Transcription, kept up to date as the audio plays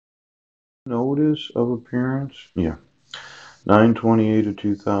Notice of appearance? Yeah. 928 of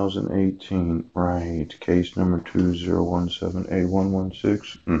 2018. Right. Case number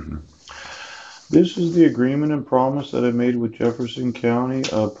 2017A116. This is the agreement and promise that I made with Jefferson County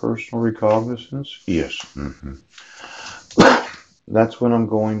personal recognizance? Yes. That's when I'm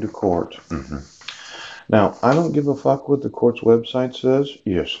going to court. Now, I don't give a fuck what the court's website says.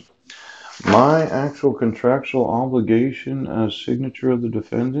 Yes. My actual contractual obligation as signature of the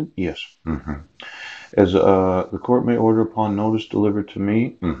defendant? Yes. As the court may order upon notice delivered to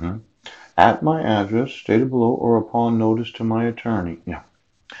me at my address stated below or upon notice to my attorney. Yeah.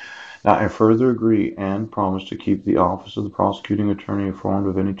 Now, I further agree and promise to keep the office of the prosecuting attorney informed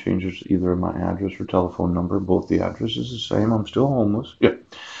of any changes either in my address or telephone number. Both the address is the same. I'm still homeless. Yeah.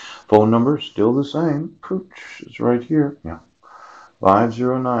 Phone number still the same. Pooch. It's right here. Yeah.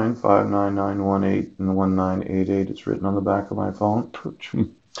 509-599-18 and 1988. It's written on the back of my phone. Pooch.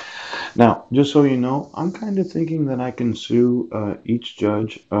 Now, just so you know, I'm kind of thinking that I can sue each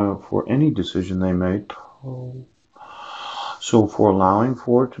judge for any decision they made. So for allowing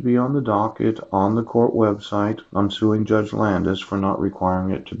for it to be on the docket on the court website, I'm suing Judge Landis for not requiring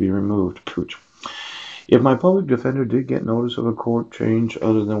it to be removed. Pooch. If my public defender did get notice of a court change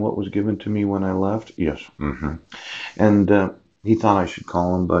other than what was given to me when I left, yes. And he thought I should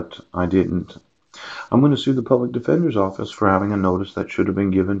call him, but I didn't. I'm going to sue the public defender's office for having a notice that should have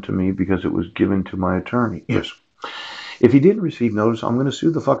been given to me because it was given to my attorney. Yes. If he didn't receive notice, I'm going to sue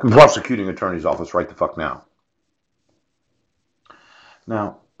the fucking prosecuting attorney's office right the fuck now.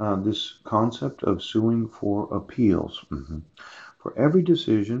 Now, this concept of suing for appeals. For every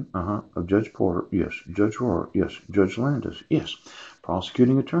decision of Judge Porter, yes. Judge Rohr, yes. Judge Landis, yes.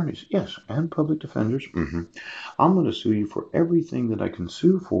 Prosecuting attorneys, yes. And public defenders, I'm going to sue you for everything that I can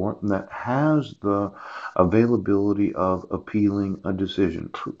sue for that has the availability of appealing a decision.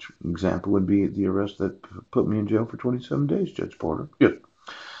 Example would be the arrest that put me in jail for 27 days, Judge Porter. Yes.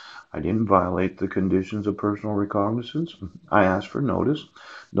 I didn't violate the conditions of personal recognizance. I asked for notice.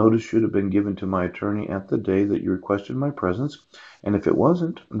 Notice should have been given to my attorney at the day that you requested my presence. And if it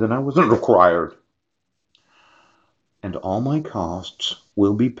wasn't, then I wasn't required. And all my costs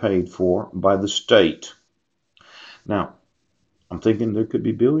will be paid for by the state. Now, I'm thinking there could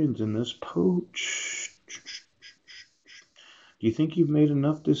be billions in this. Pooch. Do you think you've made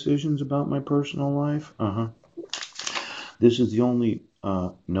enough decisions about my personal life? This is the only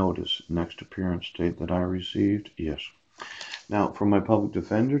notice, next appearance date that I received. Yes. Now, for my public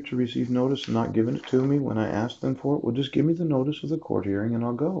defender to receive notice and not giving it to me when I asked them for it, well, just give me the notice of the court hearing and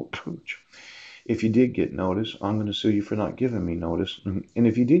I'll go. Pooch. If you did get notice, I'm going to sue you for not giving me notice. And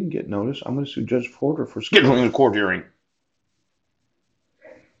if you didn't get notice, I'm going to sue Judge Porter for scheduling a court hearing.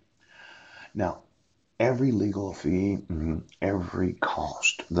 Now, every legal fee, every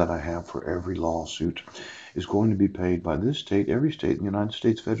cost that I have for every lawsuit is going to be paid by this state, every state in the United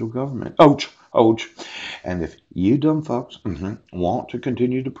States federal government. Ouch, ouch. And if you dumb fucks want to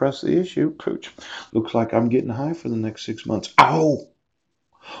continue to press the issue, pooch, looks like I'm getting high for the next 6 months. Ow!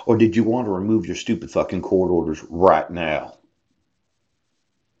 Or did you want to remove your stupid fucking court orders right now?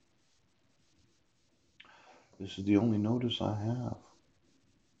 This is the only notice I have.